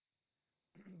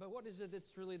But what is it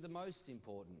that's really the most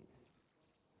important?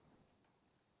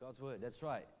 God's Word, that's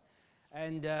right.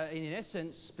 And in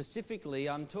essence, specifically,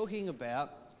 I'm talking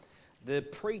about the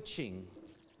preaching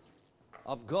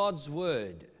of God's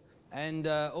Word, and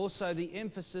also the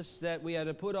emphasis that we are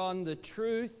to put on the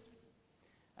truth.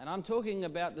 And I'm talking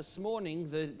about this morning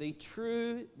the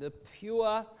true, the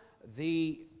pure,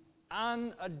 the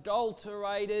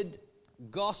unadulterated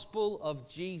gospel of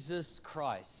Jesus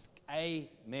Christ.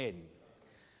 Amen.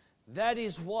 That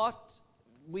is what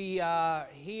we are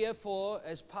here for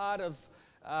as part of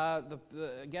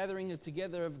the gathering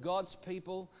together of God's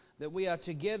people, that we are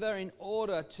together in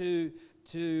order to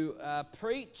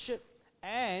preach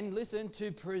and, listen,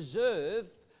 to preserve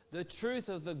the truth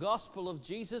of the gospel of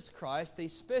Jesus Christ,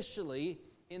 especially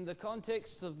in the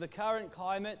context of the current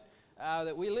climate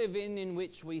that we live in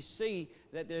which we see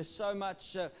that there's so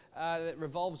much that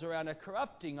revolves around a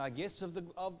corrupting, I guess,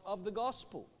 of the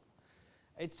gospel.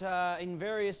 It's in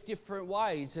various different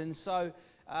ways, and so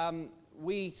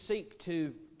we seek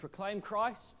to proclaim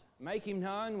Christ, make Him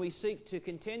known. We seek to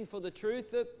contend for the truth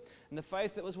and the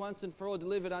faith that was once and for all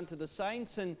delivered unto the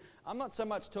saints. And I'm not so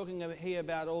much talking here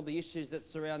about all the issues that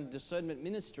surround discernment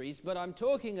ministries, but I'm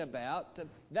talking about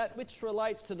that which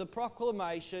relates to the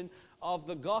proclamation of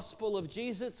the gospel of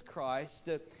Jesus Christ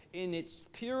in its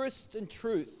purest and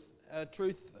truth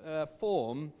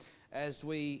form as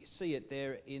we see it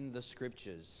there in the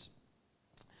Scriptures.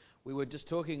 We were just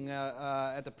talking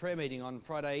at the prayer meeting on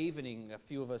Friday evening. A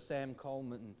few of us, Sam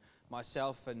Coleman,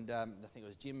 myself, and I think it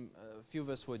was Jim, a few of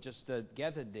us were just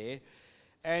gathered there.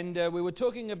 And we were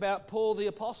talking about Paul the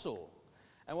Apostle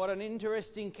and what an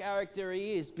interesting character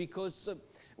he is, because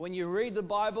when you read the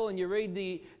Bible and you read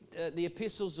the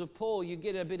epistles of Paul, you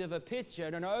get a bit of a picture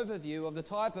and an overview of the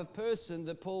type of person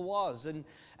that Paul was, and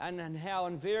how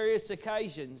on various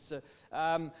occasions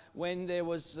when there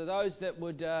was those that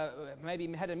would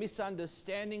maybe had a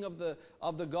misunderstanding of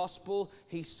the gospel,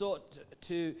 he sought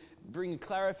to bring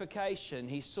clarification,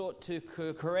 he sought to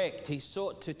correct, he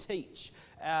sought to teach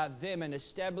them and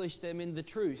establish them in the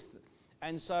truth.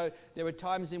 And so there were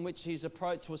times in which his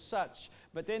approach was such.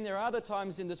 But then there are other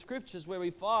times in the Scriptures where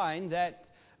we find that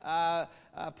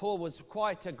Paul was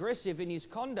quite aggressive in his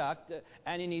conduct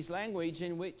and in his language,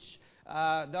 in which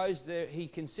those that he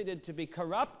considered to be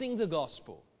corrupting the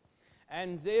gospel.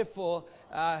 And therefore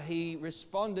he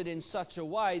responded in such a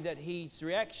way that his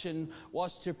reaction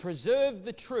was to preserve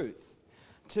the truth,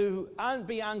 to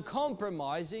be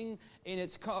uncompromising in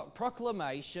its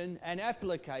proclamation and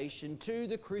application to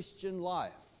the Christian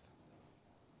life.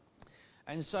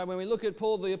 And so when we look at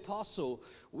Paul the Apostle,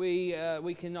 we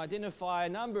can identify a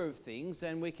number of things,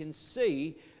 and we can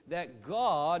see that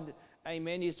God,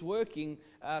 amen, is working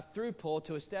through Paul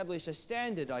to establish a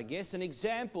standard, I guess, an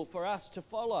example for us to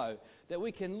follow. That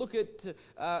we can look at,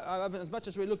 as much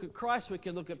as we look at Christ, we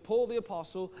can look at Paul the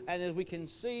Apostle, and as we can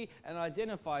see and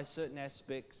identify certain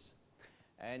aspects.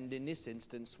 And in this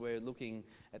instance, we're looking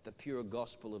at the pure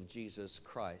gospel of Jesus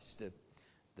Christ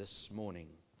this morning.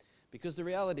 Because the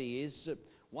reality is,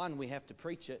 one, we have to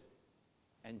preach it,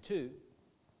 and two,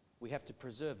 we have to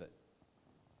preserve it.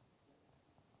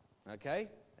 Okay?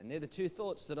 And they're the two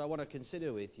thoughts that I want to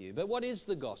consider with you. But what is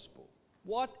the gospel?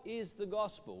 What is the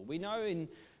gospel? We know in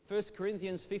 1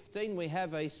 Corinthians 15 we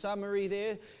have a summary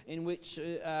there in which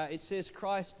it says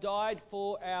Christ died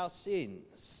for our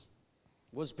sins,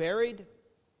 was buried,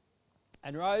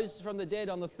 and rose from the dead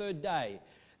on the third day.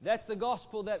 That's the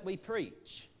gospel that we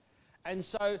preach. And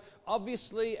so,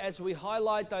 obviously, as we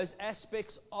highlight those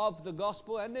aspects of the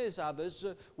gospel, and there's others,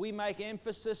 we make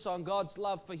emphasis on God's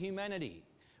love for humanity.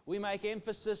 We make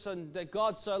emphasis on that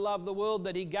God so loved the world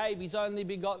that He gave His only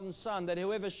begotten Son, that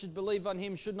whoever should believe on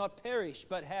Him should not perish,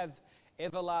 but have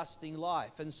everlasting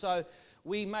life. And so,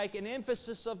 we make an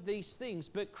emphasis of these things.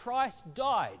 But Christ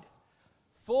died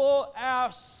for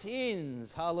our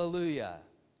sins. Hallelujah.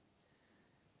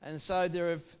 And so,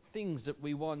 there are things that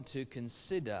we want to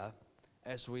consider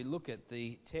as we look at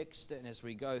the text and as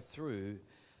we go through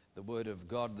the Word of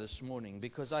God this morning,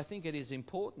 because I think it is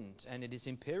important and it is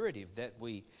imperative that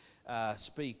we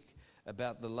speak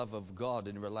about the love of God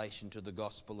in relation to the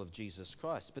gospel of Jesus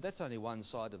Christ. But that's only one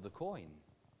side of the coin.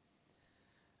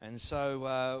 And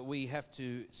so we have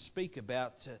to speak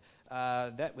about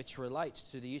that which relates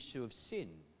to the issue of sin.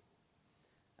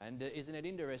 And isn't it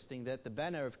interesting that the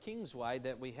banner of Kingsway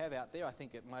that we have out there, I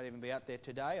think it might even be out there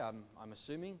today, I'm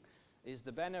assuming, is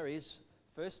the banner is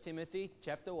 1 Timothy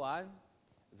chapter 1,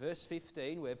 verse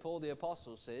 15, where Paul the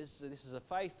Apostle says, this is a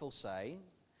faithful saying,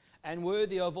 and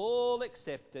worthy of all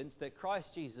acceptance, that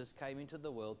Christ Jesus came into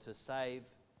the world to save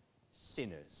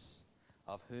sinners,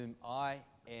 of whom I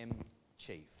am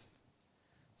chief.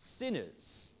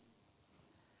 sinners.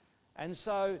 And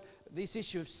so this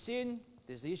issue of sin,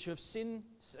 there's the issue of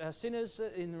sinners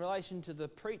in relation to the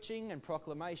preaching and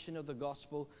proclamation of the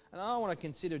gospel. And I want to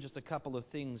consider just a couple of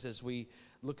things as we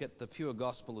look at the pure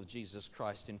gospel of Jesus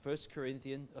Christ in 2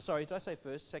 Corinthians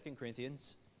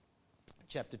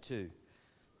chapter 2.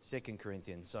 2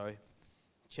 Corinthians,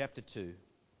 chapter 2.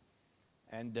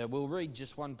 And we'll read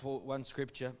just one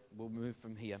scripture. We'll move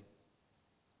from here.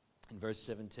 In verse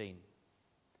 17.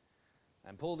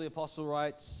 And Paul the Apostle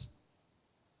writes,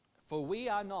 "For we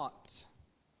are not,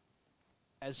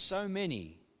 as so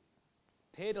many,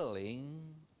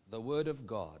 peddling the word of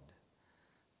God,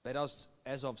 but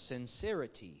as of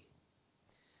sincerity.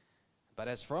 But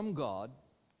as from God,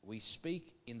 we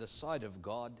speak in the sight of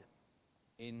God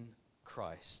in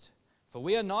Christ. For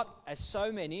we are not, as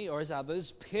so many, or as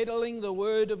others, peddling the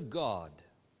word of God,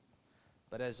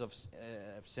 but as of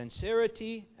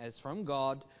sincerity, as from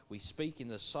God, we speak in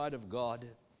the sight of God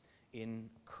in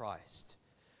Christ."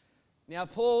 Now,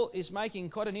 Paul is making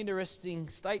quite an interesting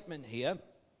statement here.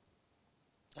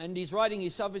 And he's writing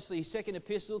obviously his second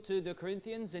epistle to the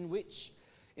Corinthians, in which,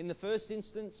 in the first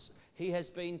instance, he has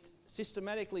been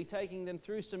systematically taking them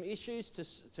through some issues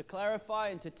to clarify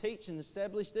and to teach and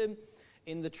establish them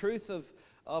in the truth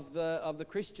of the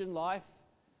Christian life.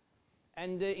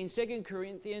 And in 2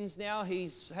 Corinthians now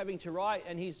he's having to write,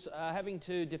 and he's having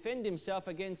to defend himself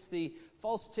against the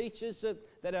false teachers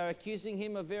that are accusing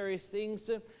him of various things.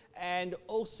 And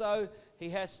also he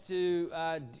has to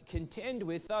contend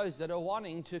with those that are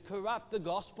wanting to corrupt the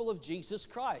gospel of Jesus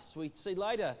Christ. We see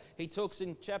later, he talks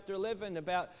in chapter 11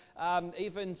 about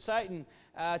even Satan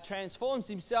transforms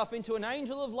himself into an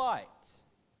angel of light.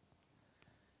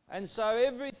 And so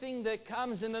everything that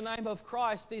comes in the name of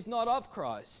Christ is not of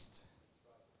Christ.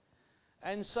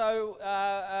 And so,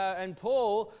 and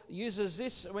Paul uses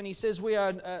this when he says we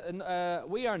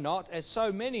are not, as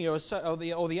so many or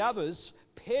the others,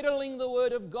 peddling the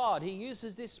word of God. He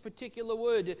uses this particular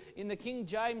word. In the King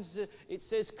James, it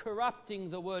says corrupting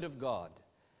the word of God.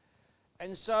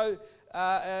 And so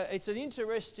it's an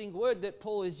interesting word that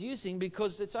Paul is using,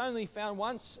 because it's only found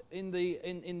once in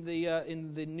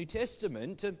the New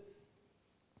Testament,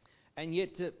 and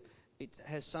yet it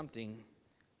has something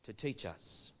to teach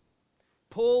us.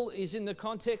 Paul is in the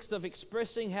context of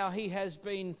expressing how he has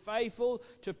been faithful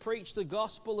to preach the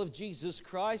gospel of Jesus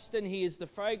Christ, and he is the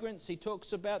fragrance. He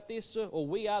talks about this, or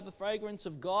we are the fragrance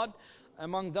of God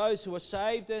among those who are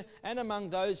saved and among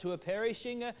those who are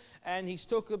perishing. And he's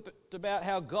talked about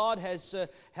how God has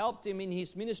helped him in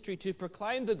his ministry to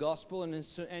proclaim the gospel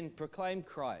and proclaim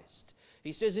Christ.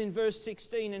 He says in verse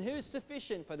 16, "And who is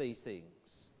sufficient for these things?"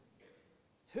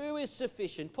 Who is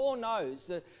sufficient? Paul knows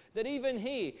that even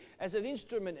he, as an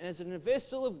instrument, as a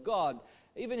vessel of God,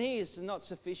 even he is not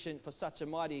sufficient for such a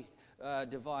mighty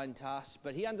divine task.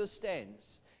 But he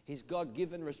understands his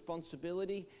God-given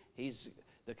responsibility,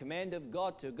 the command of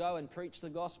God to go and preach the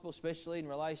gospel, especially in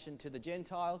relation to the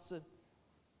Gentiles,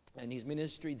 and his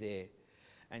ministry there.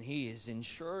 And he is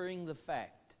ensuring the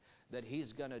fact that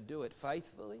he's going to do it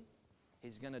faithfully,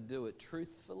 he's going to do it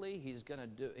truthfully, he's going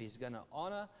to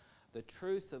honour the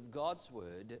truth of God's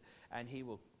word, and he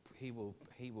will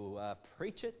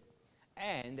preach it,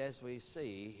 and as we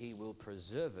see, he will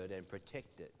preserve it and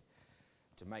protect it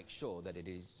to make sure that it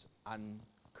is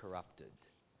uncorrupted.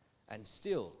 And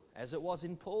still, as it was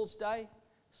in Paul's day,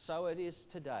 so it is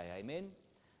today. Amen?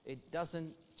 It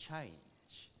doesn't change.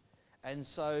 And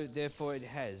so, therefore, it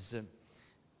has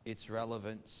its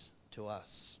relevance to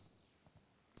us.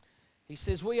 He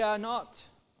says, we are not,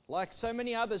 like so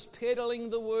many others, peddling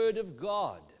the word of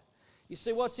God. You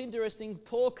see, what's interesting,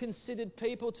 Paul considered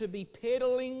people to be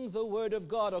peddling the word of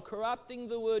God or corrupting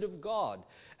the word of God.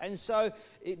 And so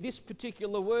this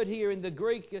particular word here in the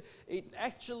Greek, it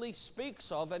actually speaks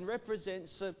of and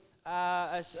represents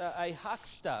a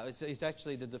huckster is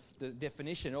actually the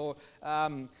definition, or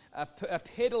a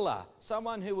peddler,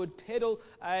 someone who would peddle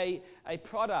a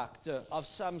product of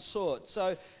some sort.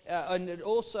 So, and it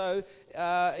also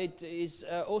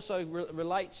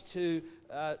relates to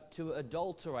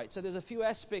adulterate. So there's a few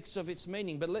aspects of its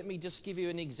meaning, but let me just give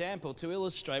you an example to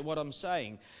illustrate what I'm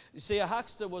saying. You see, a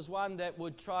huckster was one that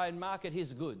would try and market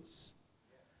his goods.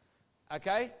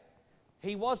 Okay?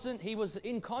 He was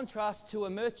in contrast to a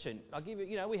merchant. I'll give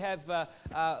you, we have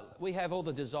all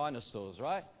the designer stores,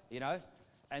 right?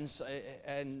 And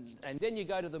then you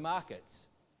go to the markets,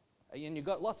 and you've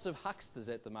got lots of hucksters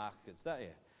at the markets, don't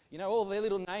you? All their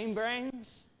little name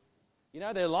brands.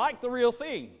 They're like the real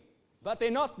thing, but they're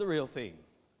not the real thing.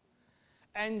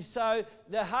 And so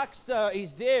the huckster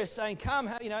is there saying, "Come,"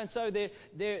 and so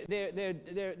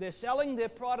they're selling their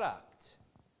product.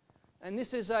 And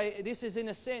this is in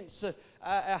a sense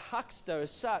a huckster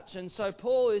as such. And so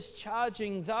Paul is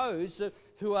charging those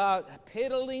who are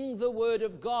peddling the Word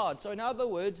of God. So in other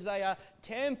words, they are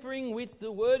tampering with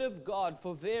the Word of God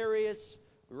for various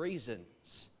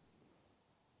reasons.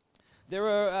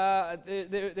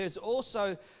 There's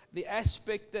also the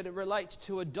aspect that it relates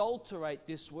to adulterate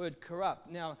this word corrupt.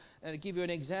 Now, to give you an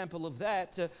example of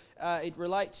that, it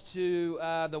relates to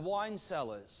the wine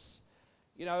sellers.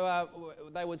 You know,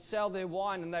 they would sell their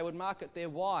wine and they would market their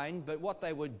wine, but what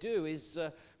they would do is,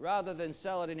 rather than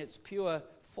sell it in its pure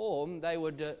form, they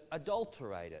would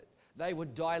adulterate it. They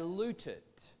would dilute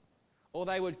it, or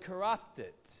they would corrupt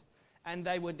it, and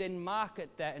they would then market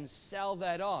that and sell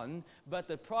that on, but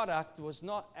the product was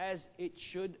not as it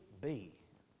should be.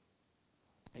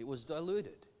 It was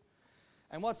diluted.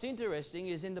 And what's interesting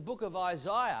is in the book of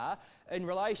Isaiah, in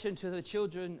relation to the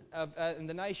children of and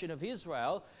the nation of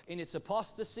Israel, in its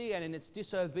apostasy and in its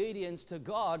disobedience to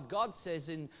God, God says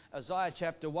in Isaiah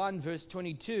chapter 1 verse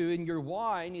 22, "And your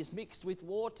wine is mixed with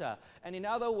water." And in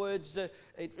other words, it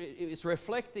is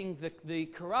reflecting the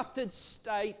corrupted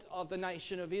state of the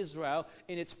nation of Israel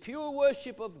in its pure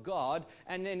worship of God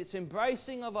and in its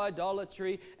embracing of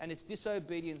idolatry and its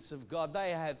disobedience of God.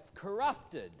 They have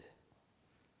corrupted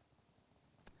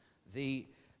the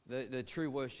true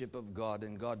worship of God,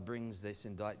 and God brings this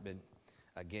indictment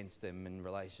against them in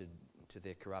relation to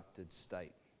their corrupted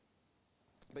state.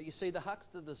 But you see, the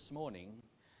huckster this morning,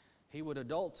 he would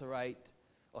adulterate,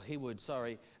 or or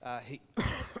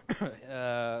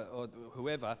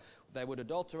whoever, they would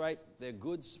adulterate their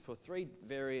goods for three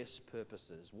various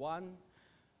purposes. One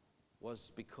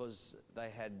was because they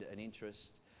had an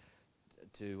interest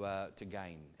to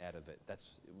gain out of it. That's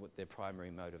what their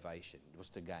primary motivation was,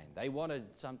 to gain. They wanted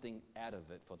something out of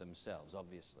it for themselves,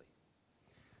 obviously.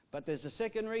 But there's a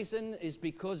second reason, is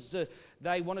because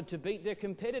they wanted to beat their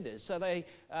competitors. So they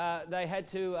had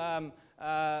to,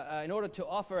 in order to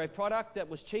offer a product that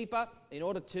was cheaper, in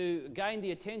order to gain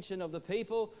the attention of the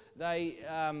people, they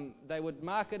would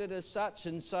market it as such,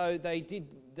 and so they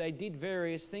did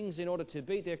various things in order to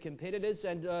beat their competitors.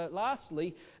 And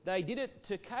lastly, they did it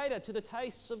to cater to the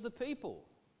tastes of the people.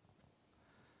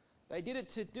 They did it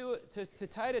to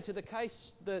cater to the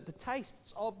tastes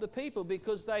of the people,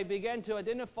 because they began to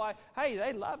identify, hey,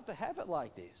 they love to have it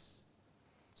like this,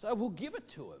 so we'll give it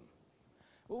to them.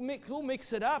 We'll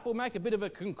mix it up. We'll make a bit of a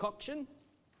concoction,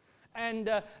 and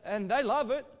they love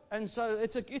it, and so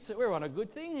we're on a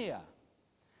good thing here.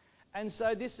 And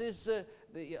so this is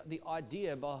the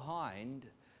idea behind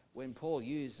when Paul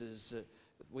uses,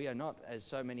 we are not, as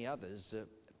so many others,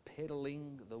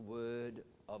 peddling the word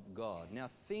of God. Now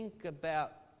think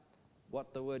about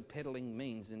what the word peddling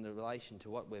means in relation to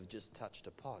what we've just touched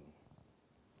upon.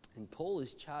 And Paul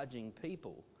is charging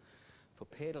people for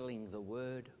peddling the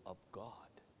word of God.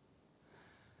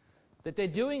 That they're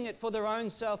doing it for their own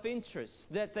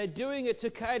self-interest. That they're doing it to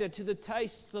cater to the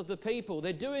tastes of the people.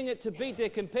 They're doing it to beat their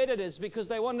competitors because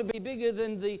they want to be bigger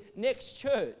than the next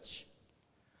church.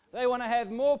 They want to have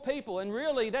more people, and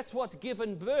really that's what's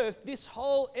given birth. This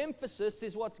whole emphasis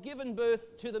is what's given birth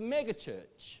to the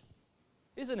megachurch,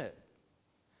 isn't it?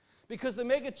 Because the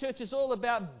megachurch is all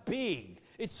about big.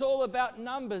 It's all about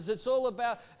numbers. It's all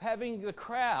about having the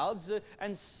crowds,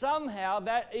 and somehow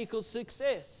that equals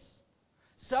success.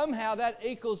 Somehow that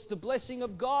equals the blessing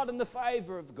of God and the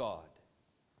favour of God.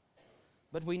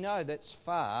 But we know that's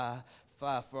far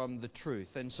from the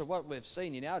truth. And so what we've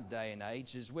seen in our day and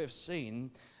age is we've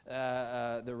seen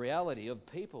the reality of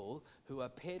people who are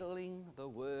peddling the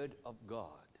word of God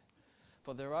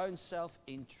for their own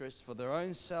self-interest, for their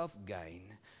own self-gain.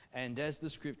 And as the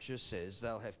scripture says,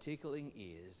 they'll have tickling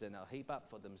ears and they'll heap up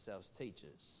for themselves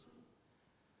teachers.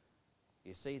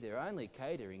 You see, they're only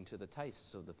catering to the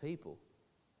tastes of the people.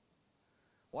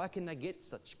 Why can they get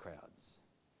such crowds?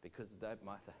 Because the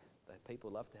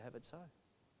people love to have it so.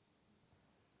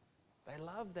 They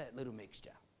love that little mixture.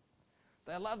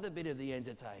 They love the bit of the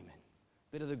entertainment,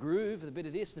 a bit of the groove, a bit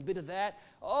of this and a bit of that.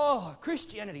 Oh,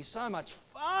 Christianity's so much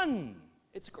fun.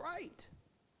 It's great.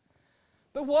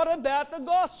 But what about the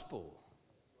gospel?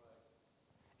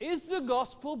 Is the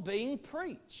gospel being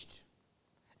preached?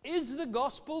 Is the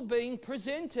gospel being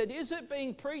presented? Is it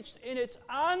being preached in its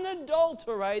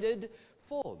unadulterated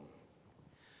form?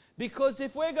 Because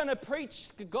if we're going to preach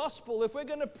the gospel, if we're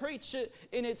going to preach it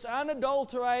in its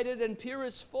unadulterated and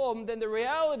purest form, then the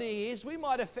reality is we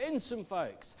might offend some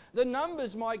folks. The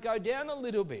numbers might go down a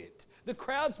little bit. The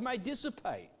crowds may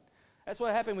dissipate. That's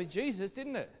what happened with Jesus,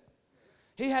 didn't it?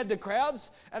 He had the crowds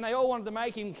and they all wanted to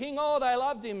make him king. Oh, they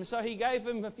loved him. So he gave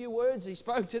them a few words. He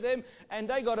spoke to them and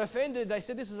they got offended. They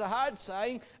said, this is a hard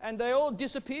saying. And they all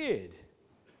disappeared.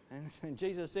 And And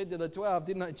Jesus said to the 12,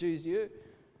 didn't I choose you?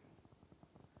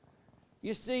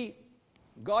 You see,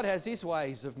 God has His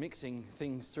ways of mixing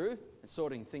things through and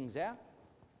sorting things out.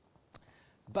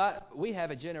 But we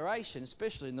have a generation,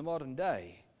 especially in the modern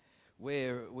day,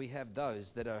 where we have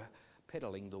those that are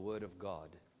peddling the Word of God.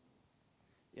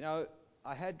 You know,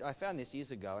 I found this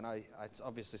years ago, and it's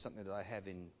obviously something that I have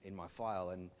in my file,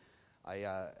 and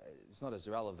it's not as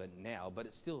relevant now, but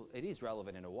it is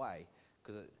relevant in a way,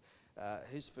 because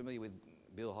who's familiar with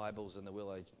Bill Hybels and the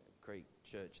Willow Creek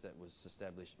Church that was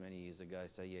established many years ago?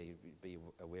 So yeah, you'd be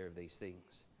aware of these things.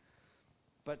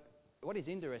 But what is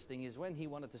interesting is when he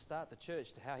wanted to start the church,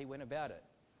 how he went about it.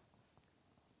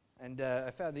 And I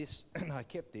found this, and I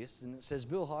kept this, and it says,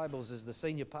 Bill Hybels is the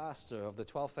senior pastor of the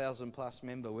 12,000 plus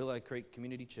member Willow Creek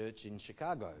Community Church in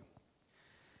Chicago.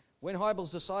 When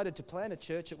Hybels decided to plant a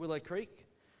church at Willow Creek,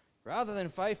 rather than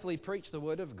faithfully preach the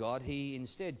Word of God, he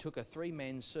instead took a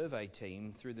 3-man survey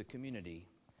team through the community,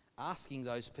 asking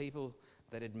those people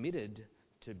that admitted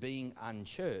to being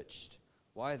unchurched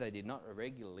why they did not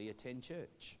regularly attend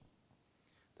church.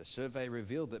 The survey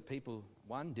revealed that people,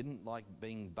 1, didn't like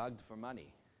being bugged for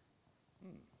money.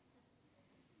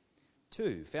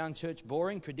 2, found church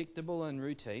boring, predictable and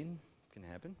routine. Can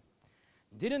happen.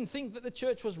 Didn't think that the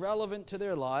church was relevant to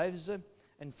their lives.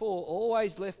 And 4,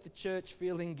 always left the church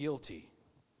feeling guilty.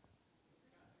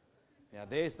 Now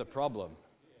there's the problem.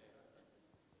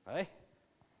 Eh?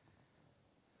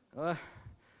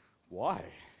 Why?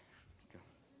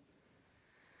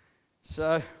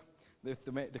 So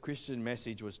the Christian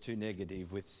message was too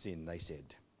negative with sin, they said.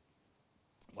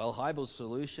 Well, Hybels'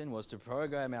 solution was to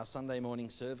program our Sunday morning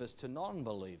service to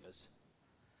non-believers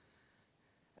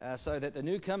so that the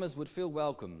newcomers would feel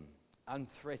welcome,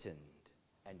 unthreatened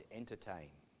and entertained.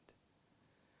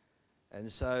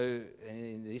 And so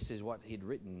this is what he'd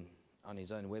written on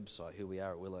his own website, Who We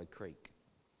Are at Willow Creek.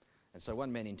 And so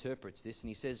one man interprets this and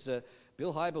he says,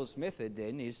 Bill Hybels' method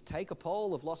then is take a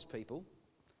poll of lost people,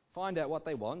 find out what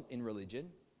they want in religion,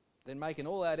 then make an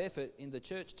all-out effort in the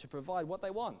church to provide what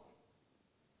they want.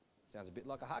 Sounds a bit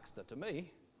like a huckster to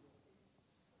me.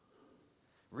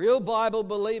 Real Bible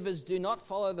believers do not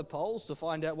follow the polls to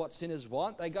find out what sinners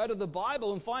want. They go to the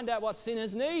Bible and find out what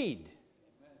sinners need.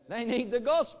 They need the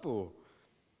gospel.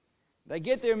 They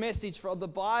get their message from the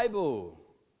Bible.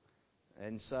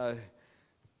 And so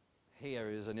here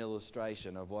is an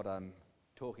illustration of what I'm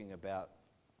talking about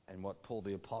and what Paul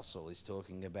the Apostle is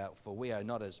talking about. For we are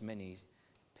not as many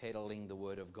peddling the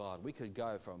Word of God. We could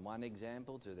go from one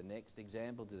example to the next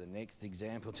example to the next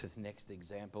example to the next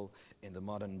example in the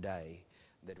modern day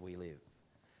that we live.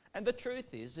 And the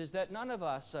truth is that none of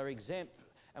us are exempt,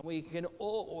 and we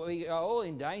are all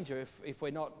in danger if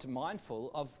we're not mindful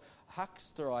of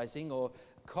hucksterizing or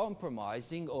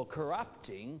compromising or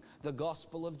corrupting the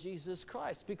gospel of Jesus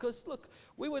Christ. Because look,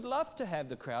 we would love to have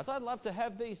the crowds. I'd love to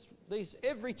have these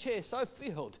every chair so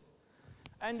filled.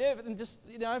 And just,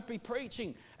 be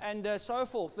preaching and so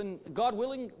forth. And God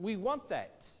willing, we want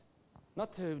that.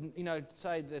 Not to,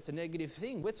 say that's a negative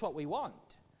thing. That's what we want.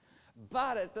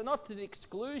 But not to the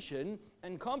exclusion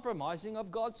and compromising of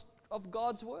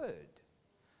God's word.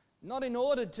 Not in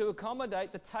order to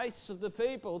accommodate the tastes of the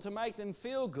people, to make them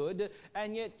feel good,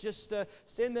 and yet just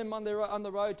send them on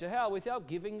the road to hell without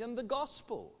giving them the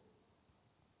gospel.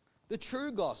 The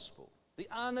true gospel. The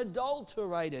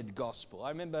unadulterated gospel. I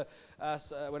remember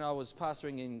when I was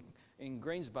pastoring in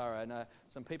Greensboro, and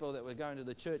some people that were going to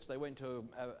the church, they went to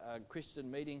a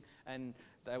Christian meeting, and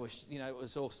they were, it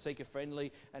was all seeker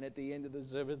friendly, and at the end of the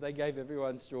service, they gave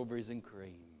everyone strawberries and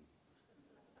cream.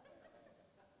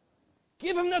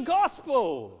 Give them the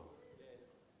gospel.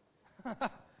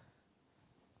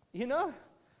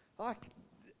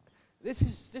 This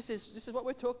is what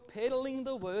we're talking, peddling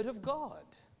the word of God.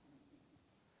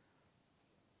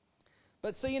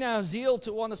 But see, in our zeal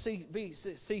to want to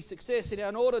see success,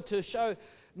 in order to show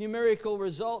numerical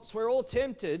results, we're all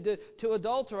tempted to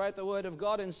adulterate the Word of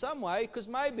God in some way, because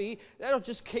maybe that'll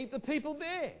just keep the people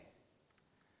there.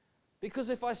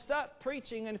 Because if I start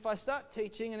preaching and if I start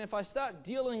teaching and if I start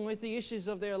dealing with the issues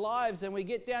of their lives and we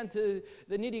get down to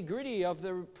the nitty-gritty of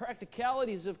the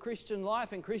practicalities of Christian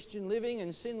life and Christian living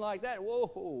and sin like that,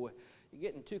 whoa, you're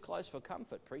getting too close for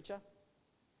comfort, preacher.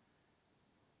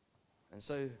 And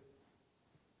so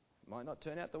might not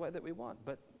turn out the way that we want,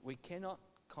 but we cannot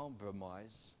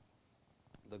compromise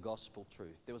the gospel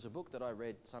truth. There was a book that I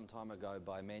read some time ago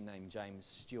by a man named James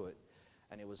Stewart,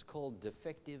 and it was called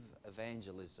Defective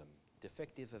Evangelism.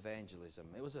 Defective Evangelism.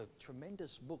 It was a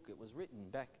tremendous book. It was written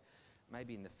back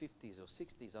maybe in the 50s or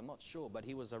 60s, I'm not sure, but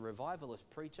he was a revivalist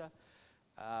preacher.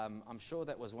 I'm sure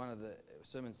that was one of the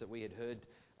sermons that we had heard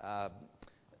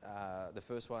the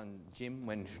first one, Jim,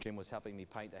 when Jim was helping me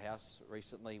paint the house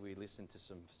recently, we listened to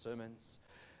some sermons.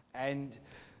 And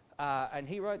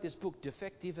he wrote this book,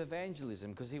 Defective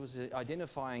Evangelism, because he was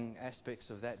identifying aspects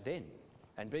of that then.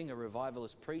 And being a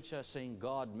revivalist preacher, seeing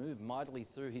God move mightily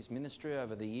through his ministry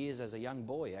over the years as a young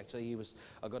boy. Actually,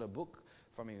 I got a book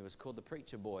from him. It was called The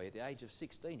Preacher Boy. At the age of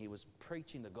 16, he was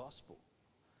preaching the gospel.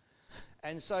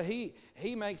 And so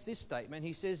he makes this statement.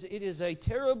 He says, "It is a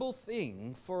terrible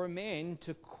thing for a man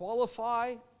to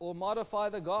qualify or modify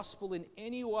the gospel in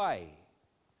any way,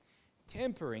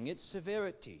 tempering its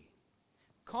severity,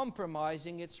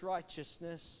 compromising its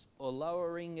righteousness, or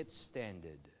lowering its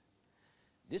standard.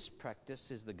 This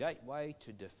practice is the gateway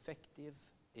to defective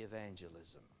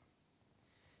evangelism."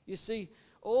 You see,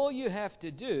 all you have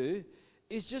to do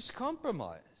is just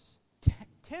compromise.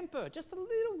 Temper just a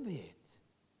little bit.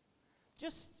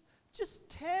 Just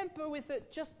tamper with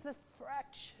it just a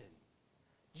fraction.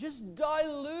 Just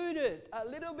dilute it a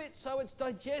little bit so it's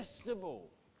digestible.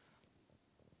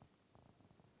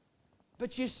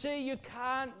 But you see, you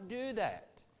can't do that.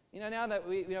 Now that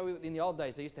in the old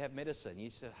days they used to have medicine. You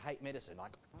used to hate medicine.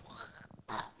 Like,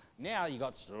 now you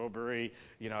got strawberry,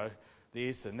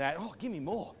 this and that. Oh, give me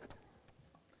more.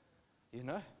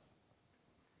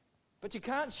 But you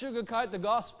can't sugarcoat the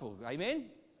gospel. Amen?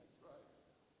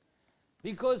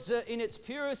 Because in its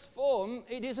purest form,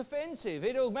 it is offensive.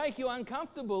 It'll make you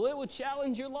uncomfortable. It will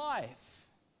challenge your life.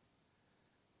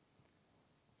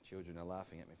 Children are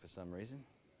laughing at me for some reason.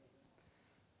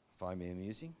 Find me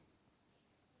amusing.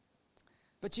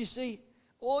 But you see,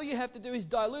 all you have to do is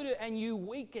dilute it and you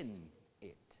weaken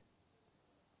it.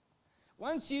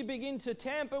 Once you begin to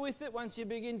tamper with it, once you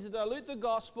begin to dilute the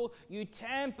gospel, you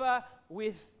tamper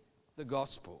with the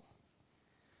gospel.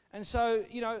 And so,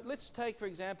 let's take, for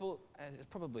example, it's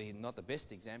probably not the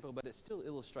best example, but it still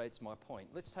illustrates my point.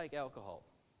 Let's take alcohol.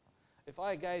 If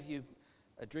I gave you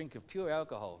a drink of pure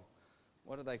alcohol,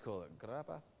 what do they call it?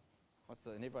 Grappa?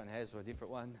 And everyone has a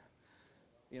different one.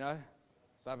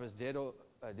 Baba's dead or,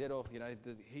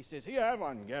 he says, "Here, have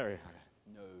one, Gary."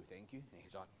 "No, thank you." And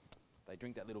he's like, they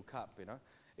drink that little cup,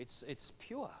 It's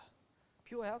pure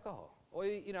alcohol. Or,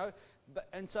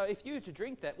 and so if you were to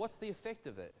drink that, what's the effect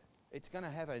of it? It's going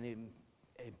to have a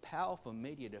powerful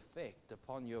immediate effect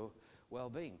upon your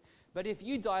well-being. But if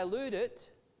you dilute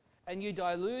it, and you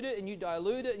dilute it, and you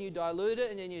dilute it, and you dilute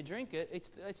it, and then you drink it,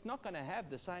 it's not going to have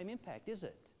the same impact, is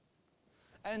it?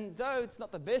 And though it's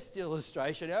not the best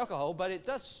illustration, alcohol, but it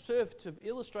does serve to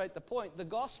illustrate the point, the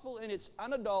gospel in its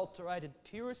unadulterated,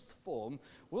 purest form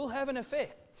will have an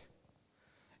effect.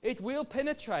 It will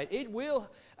penetrate. It will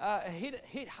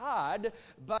hit hard,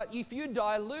 but if you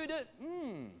dilute it,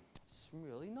 it's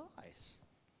really nice.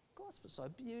 The gospel's so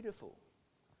beautiful.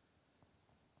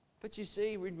 But you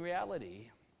see, in reality,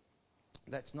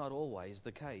 that's not always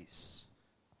the case.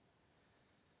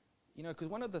 Because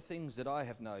one of the things that I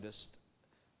have noticed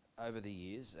over the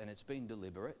years, and it's been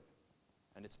deliberate,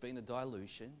 and it's been a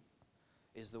dilution,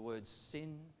 is the words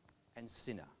sin and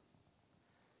sinner.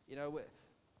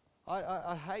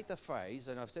 I hate the phrase,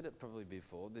 and I've said it probably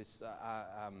before, this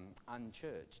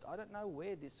unchurched. I don't know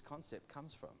where this concept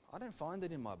comes from. I don't find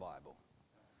it in my Bible.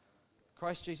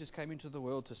 Christ Jesus came into the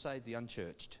world to save the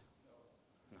unchurched.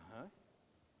 No.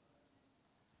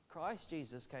 Christ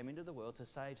Jesus came into the world to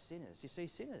save sinners. You see,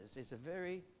 sinners is a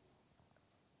very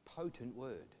potent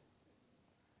word.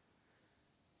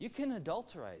 You can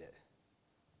adulterate it.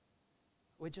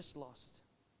 We're just lost.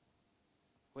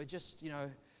 We're just,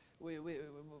 we're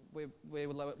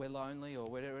lonely or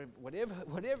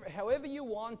whatever, however you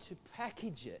want to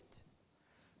package it.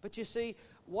 But you see,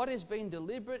 what has been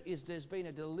deliberate is there's been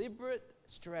a deliberate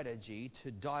strategy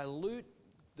to dilute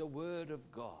the Word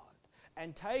of God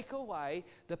and take away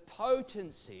the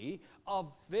potency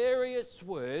of various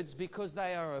words because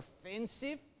they are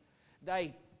offensive,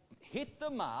 they hit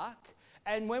the mark.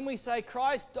 And when we say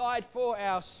Christ died for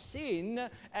our sin,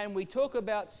 and we talk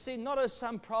about sin not as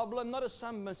some problem, not as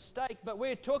some mistake, but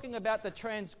we're talking about the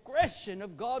transgression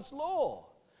of God's law.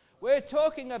 We're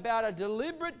talking about a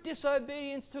deliberate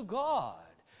disobedience to God.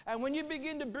 And when you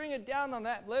begin to bring it down on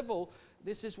that level,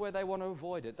 this is where they want to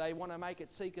avoid it. They want to make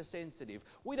it seeker sensitive.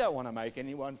 We don't want to make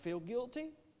anyone feel guilty.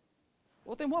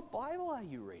 Well, then what Bible are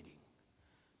you reading?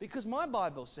 Because my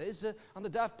Bible says on the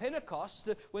day of Pentecost,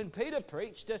 when Peter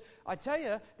preached, I tell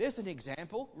you, there's an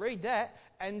example, read that,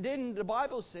 and then the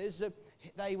Bible says that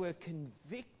they were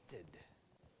convicted.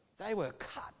 They were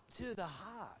cut to the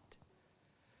heart.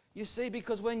 You see,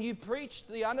 because when you preach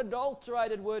the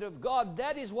unadulterated Word of God,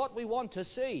 that is what we want to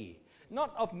see.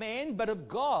 not of man, but of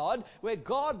God, where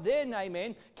God then,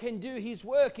 amen, can do his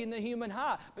work in the human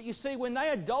heart. But you see, when they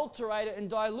adulterate it and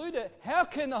dilute it, how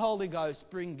can the Holy Ghost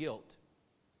bring guilt?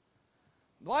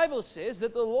 The Bible says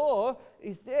that the law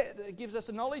is there, that gives us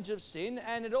a knowledge of sin,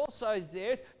 and it also is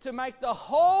there to make the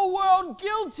whole world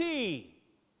guilty.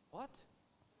 What?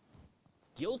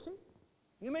 Guilty?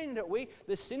 You mean that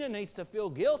the sinner needs to feel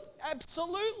guilt?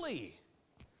 Absolutely.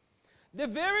 The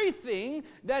very thing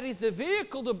that is the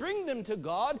vehicle to bring them to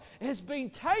God has been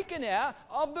taken out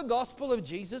of the gospel of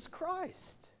Jesus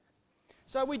Christ.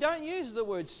 So we don't use the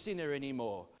word sinner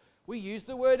anymore. We use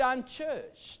the word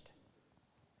unchurched.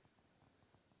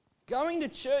 Going to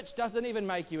church doesn't even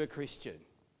make you a Christian.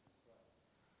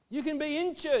 You can be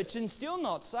in church and still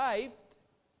not saved.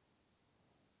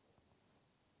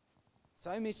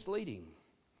 So misleading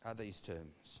are these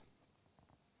terms.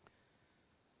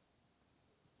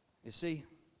 You see,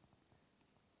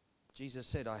 Jesus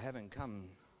said, I haven't come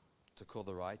to call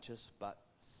the righteous, but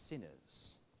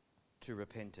sinners to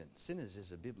repentance. Sinners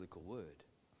is a biblical word.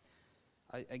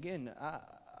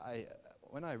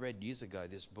 When I read years ago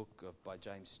this book by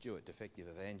James Stewart, Defective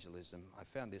Evangelism, I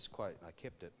found this quote and I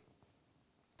kept it.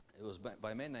 It was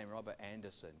by a man named Robert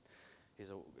Anderson. He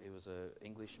was an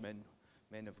Englishman,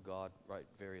 man of God, wrote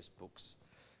various books.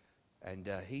 And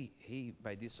he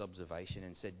made this observation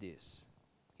and said this.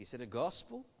 He said, a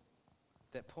gospel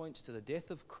that points to the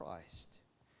death of Christ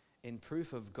in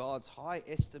proof of God's high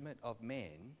estimate of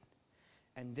man,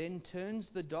 and then turns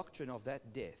the doctrine of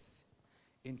that death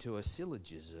into a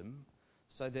syllogism,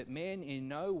 so that men in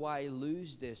no way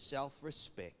lose their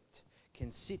self-respect,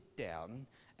 can sit down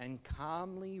and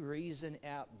calmly reason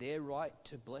out their right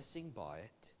to blessing by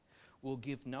it, will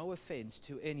give no offence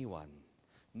to anyone,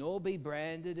 nor be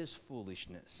branded as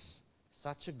foolishness.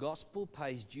 Such a gospel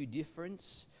pays due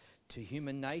deference to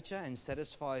human nature and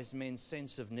satisfies men's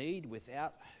sense of need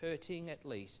without hurting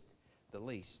the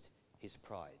least, his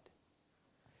pride.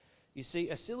 You see,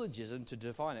 a syllogism, to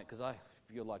define it, because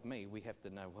if you're like me, we have to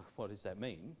know what does that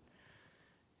mean,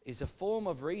 is a form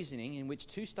of reasoning in which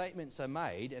two statements are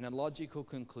made and a logical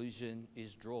conclusion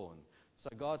is drawn. So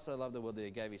God so loved the world that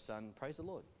he gave his son, praise the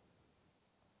Lord.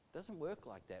 It doesn't work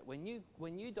like that. When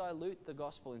you dilute the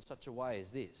gospel in such a way as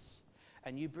this,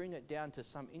 and you bring it down to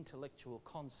some intellectual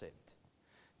concept,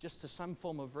 just to some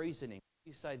form of reasoning,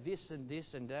 you say this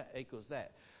and that equals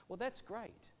that. Well, that's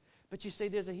great. But you see,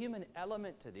 there's a human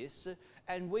element to this,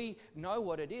 and we know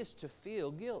what it is to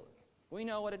feel guilt. We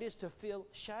know what it is to feel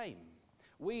shame.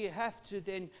 We have to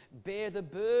then bear the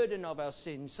burden of our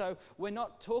sin. So we're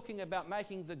not talking about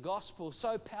making the gospel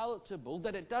so palatable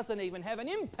that it doesn't even have an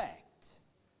impact.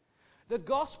 The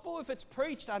gospel, if it's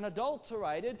preached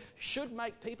unadulterated, should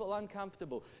make people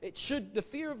uncomfortable. The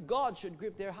fear of God should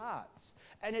grip their hearts.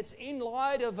 And it's in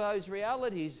light of those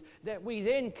realities that we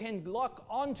then can lock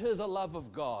onto the love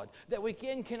of God, that we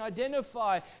can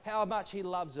identify how much he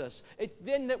loves us. It's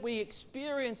then that we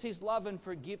experience his love and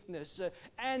forgiveness,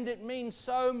 and it means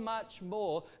so much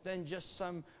more than just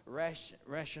some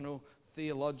rational,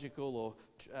 theological or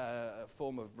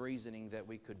form of reasoning that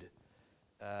we could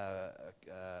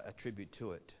attribute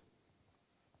to it.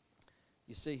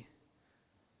 You see,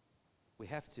 we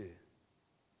have to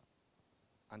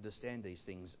understand these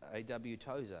things. A.W.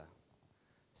 Tozer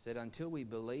said, until we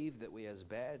believe that we are as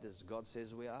bad as God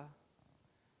says we are,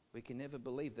 we can never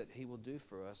believe that he will do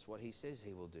for us what he says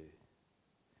he will do.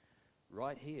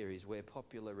 Right here is where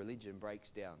popular religion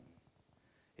breaks down.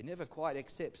 It never quite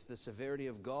accepts the severity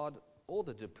of God or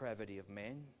the depravity of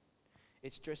man.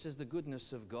 It stresses the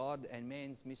goodness of God and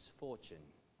man's misfortune.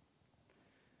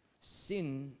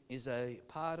 Sin is a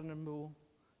pardonable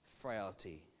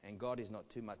frailty, and God is not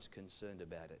too much concerned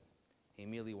about it. He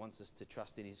merely wants us to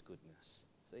trust in his goodness.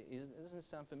 See, doesn't it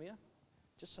sound familiar?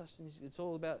 Just trust in it's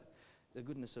all about the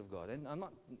goodness of God. And I'm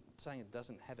not saying it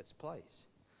doesn't have its place.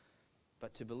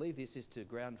 But to believe this is to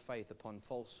ground faith upon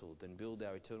falsehood and build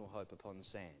our eternal hope upon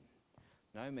sand.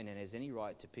 No man has any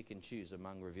right to pick and choose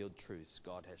among revealed truths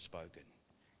God has spoken.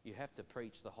 You have to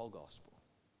preach the whole gospel.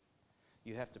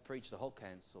 You have to preach the whole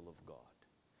counsel of God.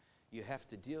 You have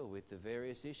to deal with the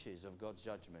various issues of God's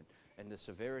judgment and the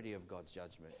severity of God's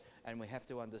judgment. And we have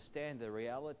to understand the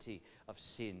reality of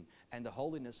sin and the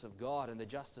holiness of God and the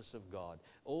justice of God.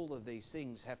 All of these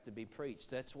things have to be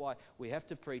preached. That's why we have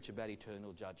to preach about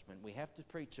eternal judgment. We have to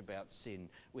preach about sin.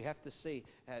 We have to see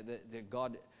that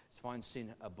God finds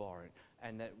sin abhorrent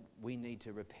and that we need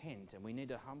to repent and we need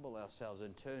to humble ourselves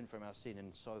and turn from our sin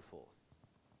and so forth.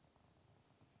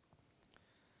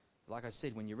 Like I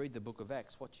said, when you read the book of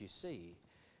Acts, what you see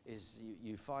is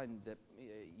you find that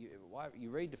you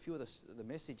read a few of the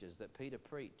messages that Peter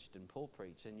preached and Paul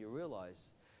preached, and you realize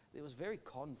it was very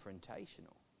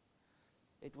confrontational.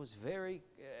 It was very,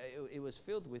 it was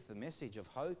filled with the message of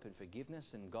hope and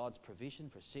forgiveness and God's provision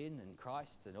for sin and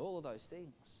Christ and all of those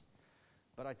things.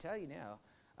 But I tell you now,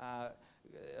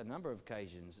 a number of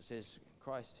occasions it says,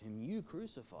 Christ whom you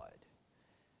crucified.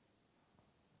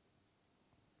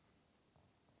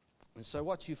 And so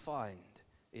what you find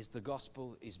is the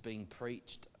gospel is being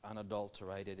preached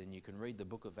unadulterated, and you can read the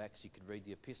book of Acts, you can read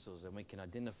the epistles, and we can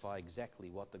identify exactly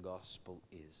what the gospel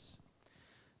is.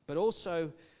 But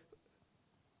also,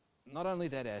 not only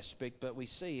that aspect, but we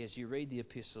see as you read the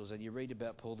epistles and you read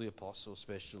about Paul the Apostle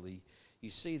especially,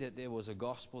 you see that there was a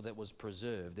gospel that was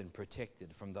preserved and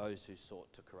protected from those who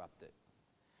sought to corrupt it.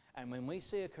 And when we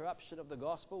see a corruption of the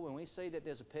gospel, when we see that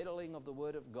there's a peddling of the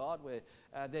word of God,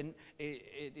 then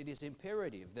it is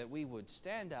imperative that we would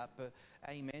stand up,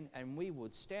 amen, and we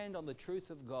would stand on the truth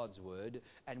of God's word,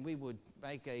 and we would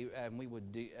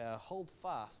hold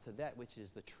fast to that which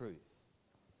is the truth,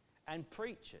 and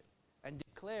preach it, and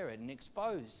declare it, and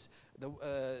expose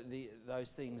those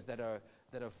things that are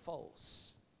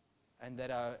false.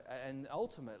 And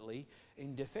ultimately,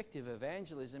 in defective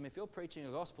evangelism, if you're preaching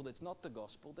a gospel that's not the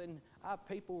gospel, then are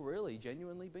people really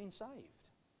genuinely being saved?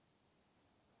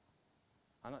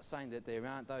 I'm not saying that there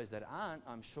aren't those that aren't.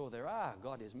 I'm sure there are.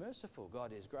 God is merciful.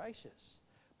 God is gracious.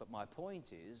 But my point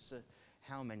is,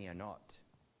 how many are not?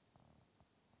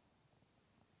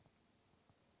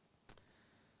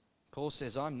 Paul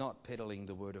says, I'm not peddling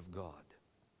the word of God.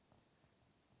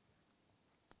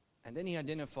 And then he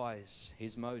identifies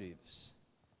his motives.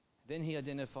 Then he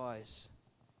identifies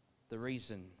the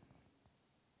reason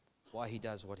why he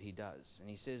does what he does. And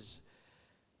he says,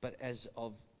 but as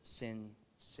of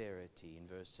sincerity, in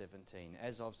verse 17,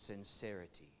 as of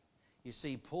sincerity. You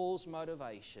see, Paul's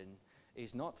motivation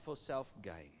is not for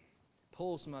self-gain.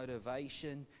 Paul's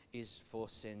motivation is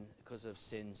because of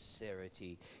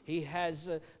sincerity. He has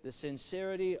the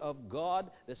sincerity of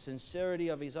God, the sincerity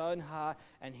of his own heart,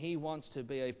 and he wants to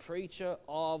be a preacher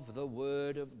of the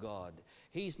Word of God.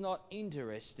 He's not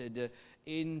interested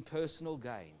in personal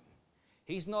gain.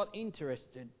 He's not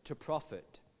interested to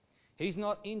profit. He's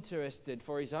not interested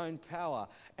for his own power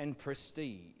and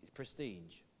prestige. I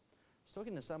was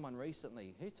talking to someone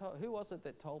recently. Who was it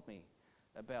that told me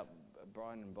about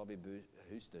Brian and Bobby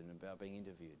Houston about being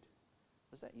interviewed?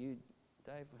 Was that you,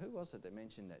 Dave? Who was it that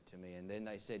mentioned that to me? And then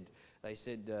they said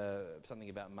something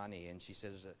about money, and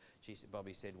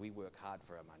Bobby said, we work hard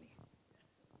for our money.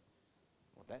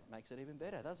 Well, that makes it even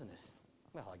better, doesn't it?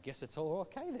 Well, I guess it's all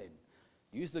okay then.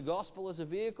 Use the gospel as a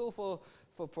vehicle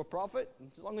for profit,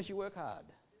 as long as you work hard.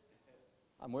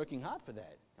 I'm working hard for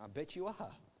that. I bet you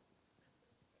are.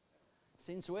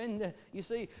 Since when, you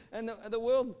see, and the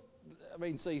world,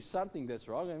 sees something that's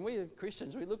wrong, and we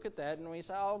Christians, we look at that and we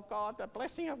say, oh God, the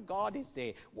blessing of God is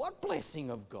there. What blessing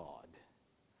of God?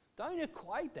 Don't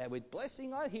equate that with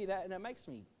blessing. I hear that and it makes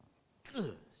me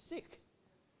sick.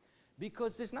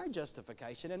 Because there's no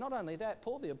justification. And not only that,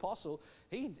 Paul the Apostle,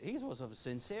 he was of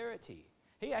sincerity.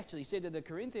 He actually said to the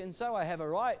Corinthians, so I have a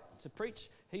right to preach.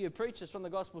 He who preaches from the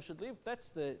gospel should live. That's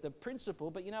the principle.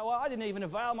 But you know what? I didn't even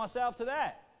avail myself to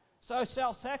that. So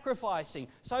self-sacrificing,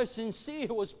 so sincere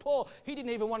was Paul. He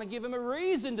didn't even want to give him a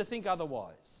reason to think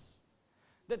otherwise.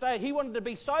 He wanted to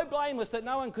be so blameless that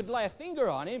no one could lay a finger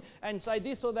on him and say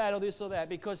this or that or this or that,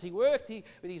 because he worked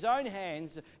with his own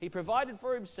hands. He provided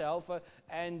for himself,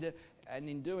 and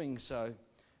in doing so,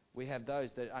 we have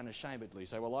those that unashamedly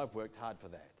say, well, I've worked hard for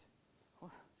that.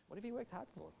 What have you worked hard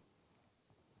for?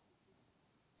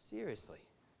 Seriously.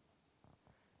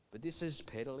 But this is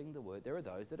peddling the word. There are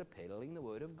those that are peddling the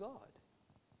word of God.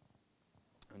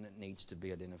 And it needs to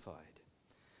be identified.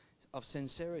 Of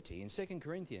sincerity. In 2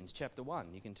 Corinthians chapter 1,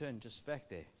 you can turn just back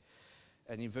there.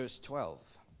 And in verse 12,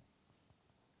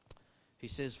 he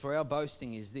says, for our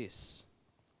boasting is this,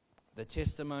 the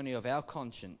testimony of our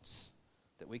conscience,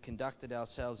 that we conducted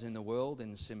ourselves in the world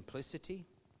in simplicity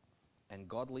and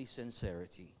godly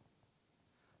sincerity,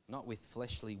 not with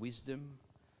fleshly wisdom,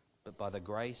 but by the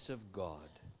grace of God,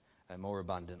 and more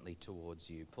abundantly towards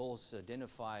you. Paul's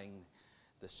identifying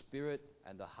the spirit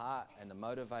and the heart and the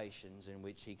motivations in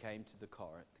which he came to the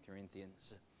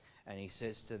Corinthians. And he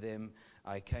says to them,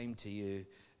 I came to you,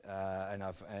 and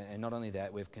not only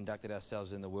that, we've conducted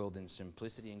ourselves in the world in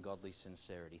simplicity and godly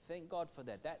sincerity. Thank God for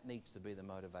that. That needs to be the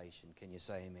motivation. Can you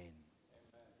say amen?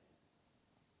 Amen.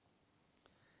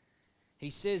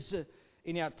 He says,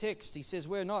 in our text, he says,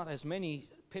 we're not as many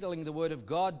peddling the word of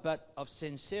God, but of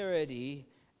sincerity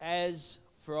as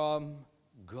from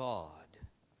God.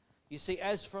 You see,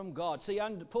 as from God. See,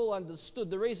 Paul understood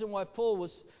the reason why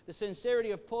the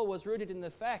sincerity of Paul was rooted in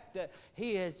the fact that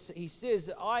he says,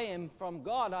 I am from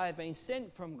God, I have been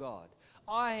sent from God.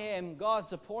 I am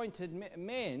God's appointed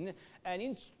man, an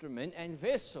instrument and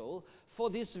vessel for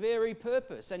this very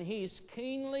purpose. And he is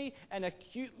keenly and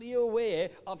acutely aware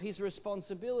of his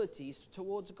responsibilities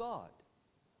towards God.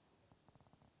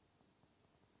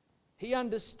 He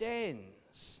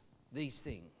understands these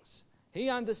things. He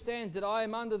understands that I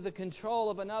am under the control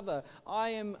of another. I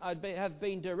have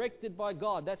been directed by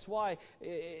God. That's why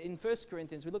in 1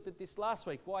 Corinthians, we looked at this last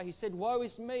week, why he said, woe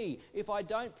is me if I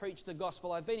don't preach the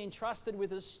gospel. I've been entrusted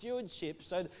with a stewardship.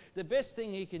 So the best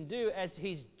thing he can do as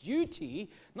his duty,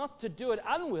 not to do it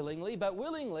unwillingly, but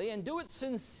willingly, and do it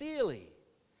sincerely.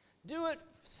 Do it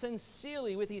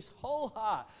sincerely with his whole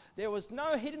heart. There was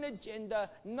no hidden agenda,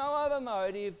 no other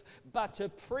motive, but to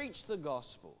preach the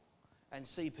gospel and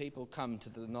see people come to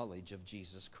the knowledge of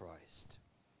Jesus Christ.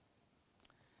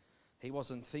 He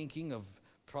wasn't thinking of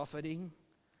profiting.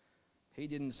 He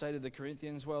didn't say to the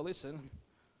Corinthians, well, listen,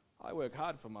 I work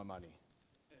hard for my money.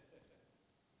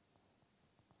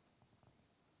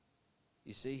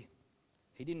 You see,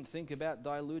 he didn't think about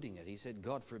diluting it. He said,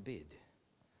 God forbid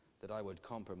that I would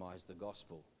compromise the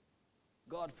gospel.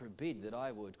 God forbid that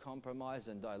I would compromise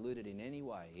and dilute it in any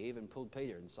way. He even pulled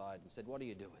Peter inside and said, what are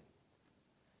you doing?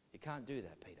 You can't do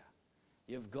that, Peter.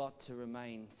 You've got to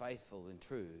remain faithful and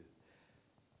true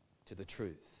to the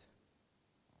truth.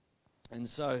 And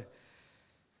so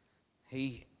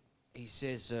he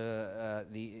says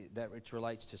that which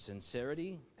relates to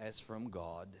sincerity as from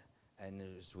God and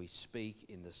as we speak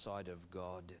in the sight of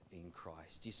God in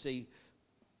Christ. You see,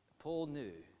 Paul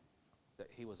knew that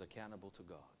he was accountable to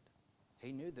God.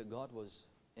 He knew that God was,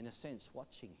 in a sense,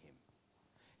 watching him.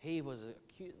 He was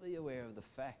acutely aware of the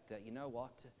fact that, you know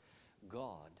what?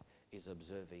 God is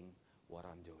observing what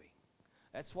I'm doing.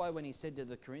 That's why when he said to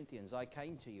the Corinthians, I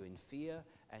came to you in fear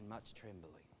and much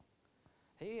trembling.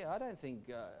 I don't think,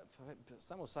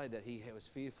 some will say that he was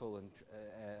fearful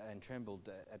and trembled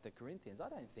at the Corinthians. I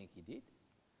don't think he did.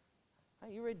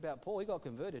 Hey, you read about Paul, he got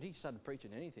converted, he started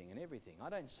preaching anything and everything.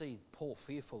 I don't see Paul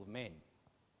fearful of men.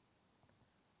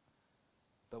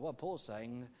 But what Paul's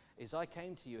saying is, I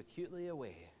came to you acutely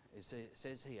aware, it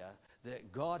says here,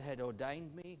 that God had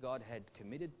ordained me, God had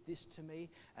committed this to me,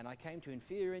 and I came to in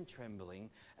fear and trembling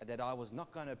that I was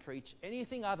not going to preach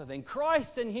anything other than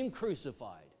Christ and Him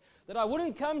crucified. That I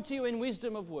wouldn't come to you in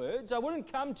wisdom of words, I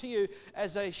wouldn't come to you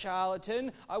as a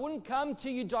charlatan, I wouldn't come to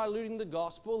you diluting the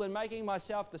gospel and making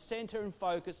myself the centre and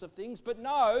focus of things, but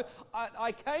no,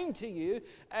 I came to you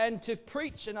and to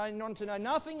preach, and I want to know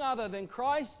nothing other than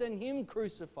Christ and Him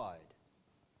crucified.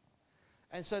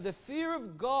 And so the fear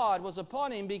of God was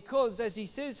upon him because, as he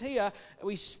says here,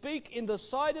 we speak in the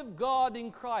sight of God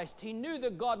in Christ. He knew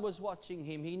that God was watching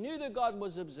him. He knew that God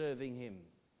was observing him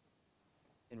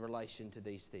in relation to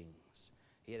these things.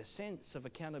 He had a sense of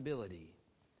accountability.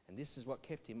 And this is what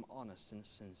kept him honest and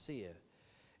sincere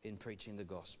in preaching the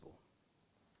gospel.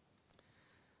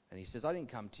 And he says, I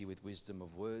didn't come to you with wisdom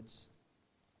of words.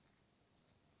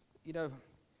 You know,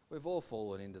 we've all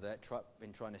fallen into that trap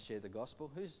in trying to share the gospel.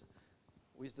 Who's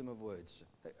wisdom of words?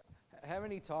 How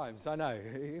many times? I know.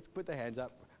 Let's put the hands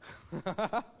up.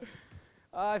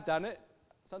 I've done it.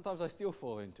 Sometimes I still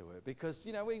fall into it because,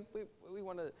 you know, we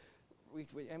want to.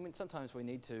 Sometimes we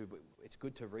need to. It's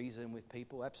good to reason with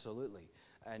people, absolutely,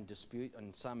 and dispute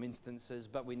in some instances.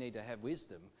 But we need to have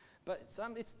wisdom. But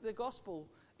it's the gospel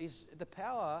is the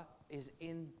power is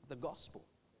in the gospel.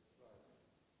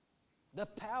 The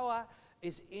power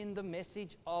is in the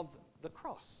message of the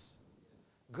cross.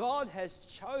 God has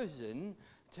chosen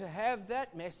to have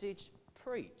that message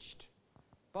preached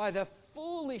by the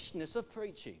foolishness of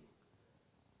preaching.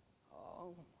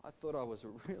 Oh, I thought I was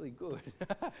really good.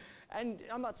 And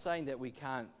I'm not saying that we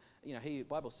can't, you know, the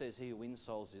Bible says he who wins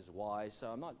souls is wise, so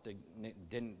I'm not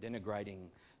denigrating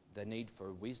the need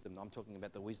for wisdom. I'm talking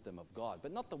about the wisdom of God,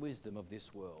 but not the wisdom of this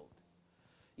world.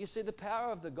 You see, the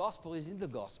power of the gospel is in the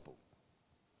gospel.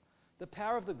 The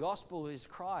power of the gospel is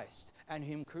Christ and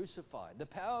Him crucified. The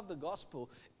power of the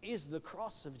gospel is the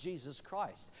cross of Jesus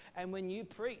Christ. And when you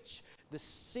preach the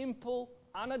simple,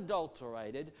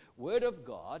 unadulterated Word of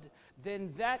God,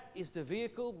 then that is the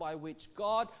vehicle by which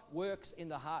God works in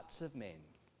the hearts of men.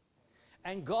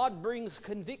 And God brings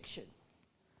conviction.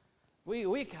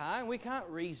 We can't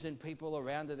reason people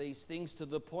around to these things to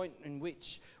the point in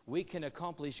which we can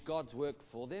accomplish God's work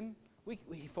for them.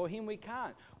 For him we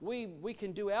can't. We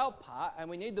can do our part, and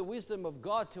we need the wisdom of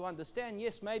God to understand,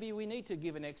 yes, maybe we need to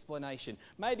give an explanation.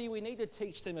 Maybe we need to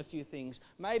teach them a few things.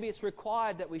 Maybe it's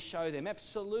required that we show them,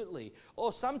 absolutely.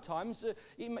 Or sometimes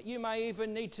you may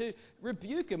even need to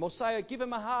rebuke them or give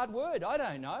them a hard word. I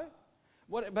don't know.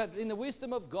 But in the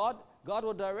wisdom of God, God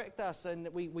will direct us, and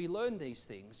we learn these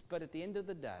things. But at the end of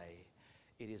the day,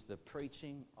 it is the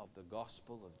preaching of the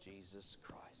gospel of Jesus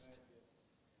Christ.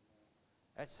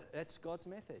 That's God's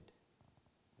method.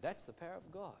 That's the power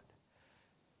of God.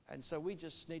 And so we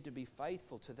just need to be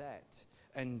faithful to that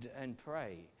and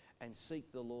pray and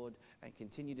seek the Lord and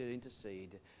continue to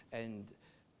intercede. And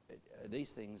these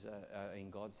things are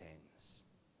in God's hands.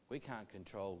 We can't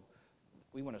control.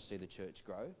 We want to see the church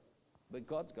grow, but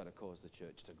God's got to cause the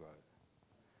church to grow.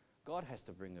 God has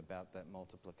to bring about that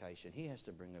multiplication. He has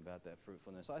to bring about that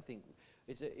fruitfulness. I think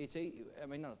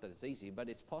not that it's easy, but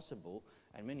it's possible,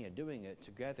 and many are doing it,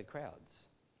 to gather crowds.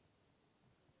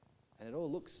 And it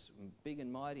all looks big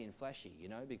and mighty and flashy,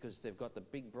 because they've got the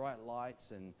big bright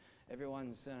lights and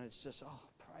everyone's, it's just,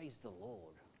 praise the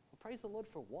Lord. Well, praise the Lord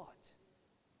for what?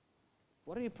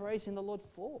 What are you praising the Lord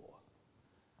for?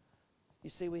 You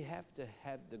see, we have to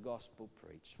have the gospel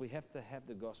preached. We have to have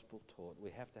the gospel taught. We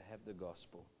have to have the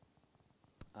gospel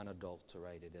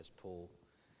unadulterated, as Paul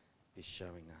is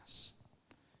showing us.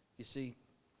 You see,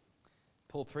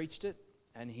 Paul preached it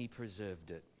and he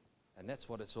preserved it. And that's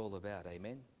what it's all about,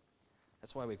 amen?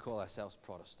 That's why we call ourselves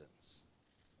Protestants.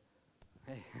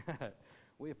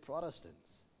 We're Protestants.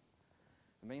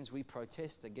 It means we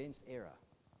protest against error.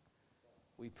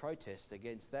 We protest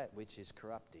against that which is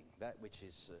corrupting, that which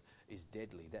is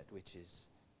deadly, that which is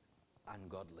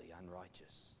ungodly,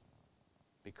 unrighteous.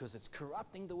 Because it's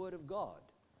corrupting the Word of God.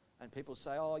 And people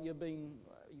say,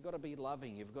 you've got to be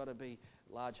loving, you've got to be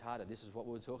large-hearted. This is what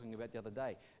we were talking about the other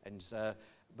day. And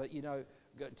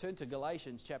turn to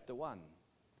Galatians chapter 1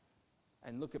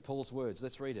 and look at Paul's words.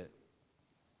 Let's read it.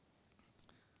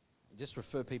 Just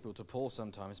refer people to Paul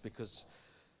sometimes, because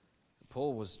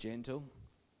Paul was gentle,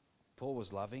 Paul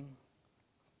was loving,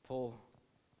 Paul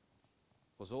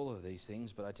was all of these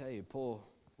things, but I tell you, Paul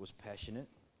was passionate.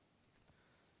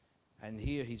 And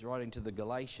here he's writing to the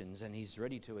Galatians, and he's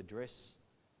ready to address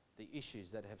the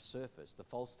issues that have surfaced, the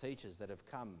false teachers that have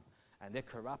come, and they're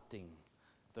corrupting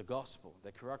the gospel.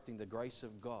 They're corrupting the grace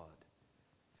of God.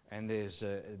 And there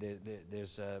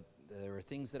are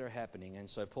things that are happening. And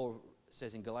so Paul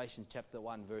says in Galatians chapter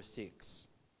 1, verse 6,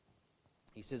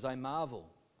 he says, I marvel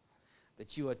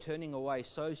that you are turning away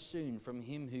so soon from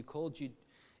him who called you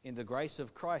in the grace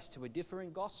of Christ to a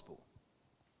different gospel,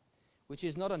 which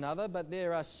is not another, but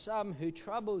there are some who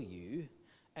trouble you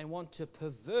and want to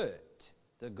pervert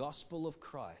the gospel of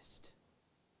Christ.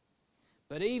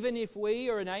 But even if we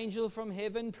or an angel from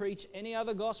heaven preach any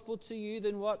other gospel to you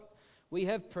than what we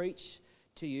have preached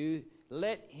to you,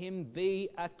 let him be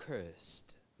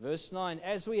accursed. Verse 9,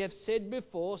 as we have said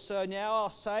before, so now I'll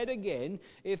say it again,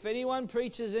 if anyone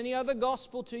preaches any other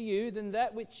gospel to you than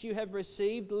that which you have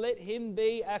received, let him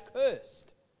be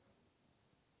accursed.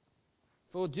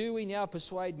 For do we now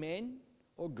persuade men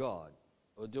or God?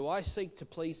 Or do I seek to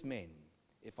please men?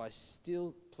 If I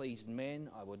still pleased men,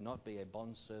 I would not be a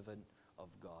bondservant of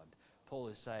God. Paul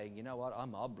is saying, you know what?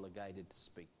 I'm obligated to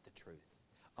speak the truth.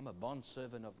 I'm a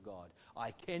bondservant of God.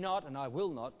 I cannot and I will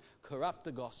not corrupt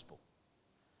the gospel.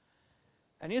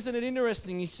 And isn't it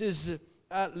interesting? He says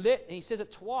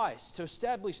it twice to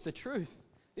establish the truth.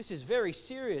 This is very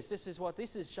serious. This is what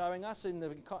this is showing us in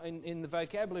the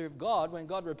vocabulary of God when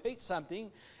God repeats something.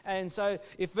 And so,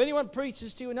 if anyone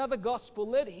preaches to you another gospel,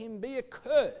 let him be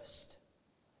accursed.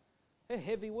 They're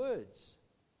heavy words.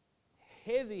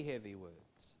 Heavy, heavy words.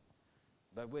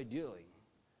 But we're dealing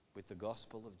with the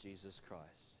gospel of Jesus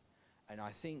Christ. And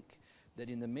I think that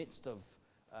in the midst of,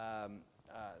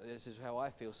 this is how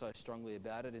I feel so strongly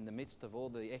about it, in the midst of all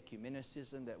the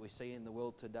ecumenicism that we see in the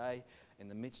world today, in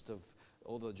the midst of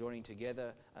all the joining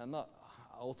together, I'm not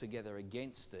altogether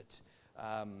against it,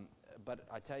 but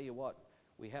I tell you what,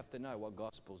 we have to know what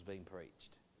gospel is being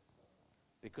preached.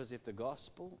 Because if the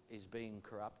gospel is being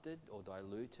corrupted or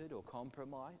diluted or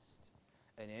compromised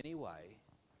in any way,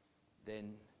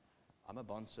 then I'm a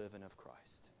bondservant of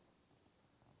Christ.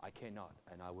 I cannot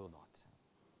and I will not.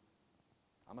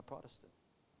 I'm a Protestant.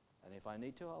 And if I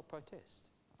need to, I'll protest.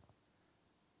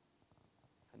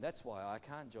 And that's why I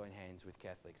can't join hands with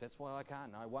Catholics. That's why I can't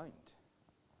and I won't.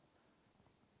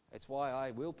 It's why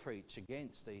I will preach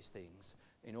against these things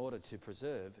in order to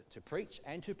preach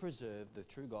and to preserve the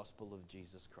true gospel of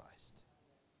Jesus Christ.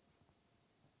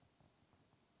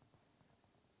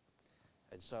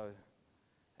 And so,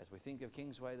 as we think of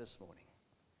Kingsway this morning,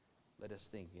 let us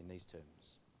think in these terms.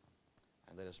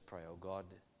 And let us pray, oh God,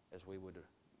 as we would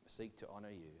seek to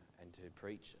honour you and to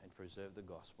preach and preserve the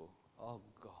gospel. Oh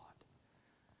God,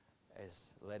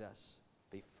 let us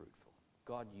be fruitful.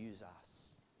 God, use us.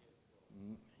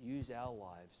 Use our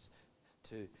lives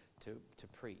to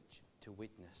preach, to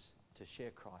witness, to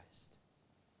share Christ.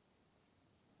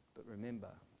 But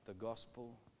remember, the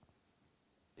gospel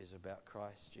is about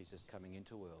Christ Jesus coming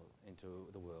into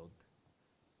the world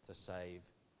to save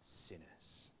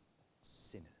sinners.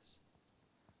 Sinners.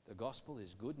 The gospel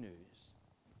is good news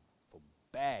for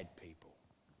bad people,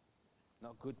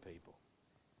 not good people.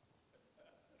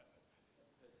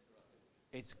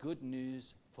 It's good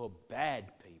news for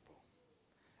bad people.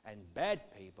 And bad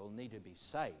people need to be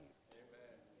saved.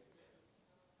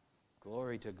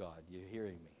 Glory to God. You're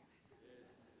hearing me.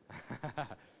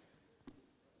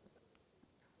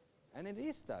 And it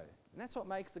is, though. And that's what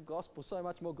makes the gospel so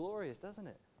much more glorious, doesn't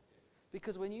it?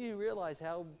 Because when you realize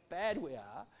how bad we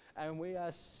are, and we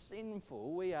are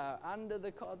sinful, we are under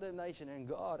the condemnation in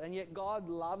God, and yet God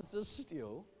loves us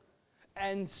still,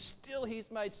 and still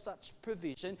He's made such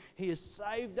provision. He has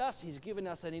saved us. He's given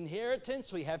us an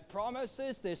inheritance. We have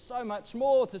promises. There's so much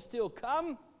more to still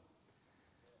come.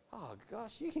 Oh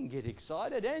gosh, you can get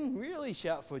excited and really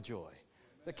shout for joy.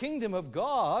 The kingdom of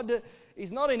God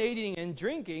is not in eating and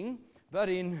drinking, but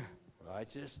in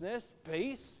righteousness,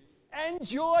 peace, and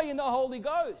joy in the Holy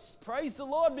Ghost. Praise the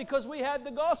Lord, because we have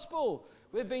the gospel.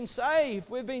 We've been saved.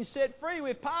 We've been set free.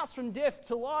 We've passed from death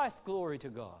to life. Glory to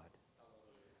God.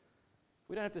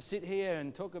 We don't have to sit here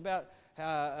and talk about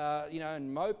how,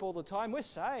 and mope all the time. We're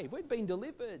saved. We've been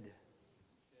delivered.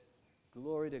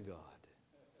 Glory to God.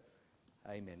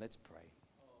 Amen. Let's pray.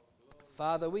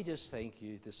 Father, we just thank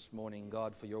you this morning,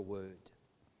 God, for your word.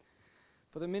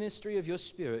 For the ministry of your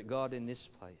Spirit, God, in this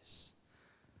place.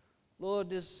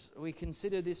 Lord, as we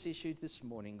consider this issue this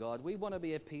morning, God, we want to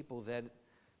be a people that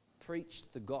preach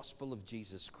the gospel of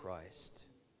Jesus Christ.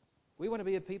 We want to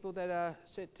be a people that are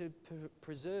set to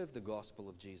preserve the gospel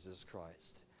of Jesus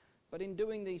Christ. But in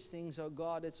doing these things, oh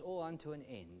God, it's all unto an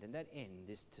end, and that end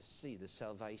is to see the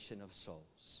salvation of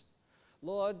souls.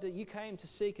 Lord, you came to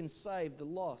seek and save the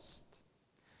lost.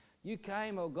 You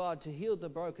came, oh God, to heal the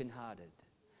brokenhearted.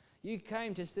 You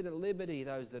came to set at liberty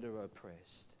those that are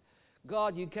oppressed.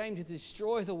 God, you came to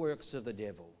destroy the works of the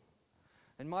devil.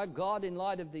 And my God, in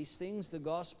light of these things, the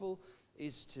gospel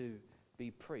is to be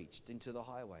preached into the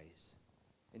highways,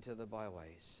 into the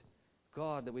byways.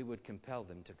 God, that we would compel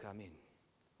them to come in.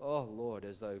 Oh Lord,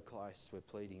 as though Christ were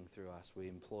pleading through us, we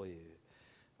implore you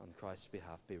on Christ's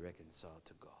behalf, be reconciled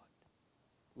to God.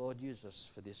 Lord, use us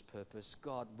for this purpose.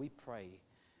 God, we pray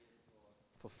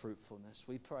for fruitfulness.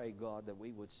 We pray, God, that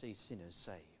we would see sinners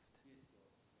saved.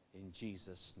 In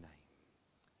Jesus' name,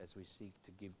 as we seek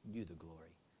to give you the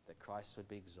glory, that Christ would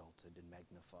be exalted and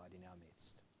magnified in our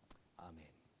midst.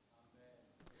 Amen.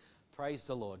 Praise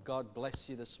the Lord. God bless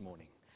you this morning.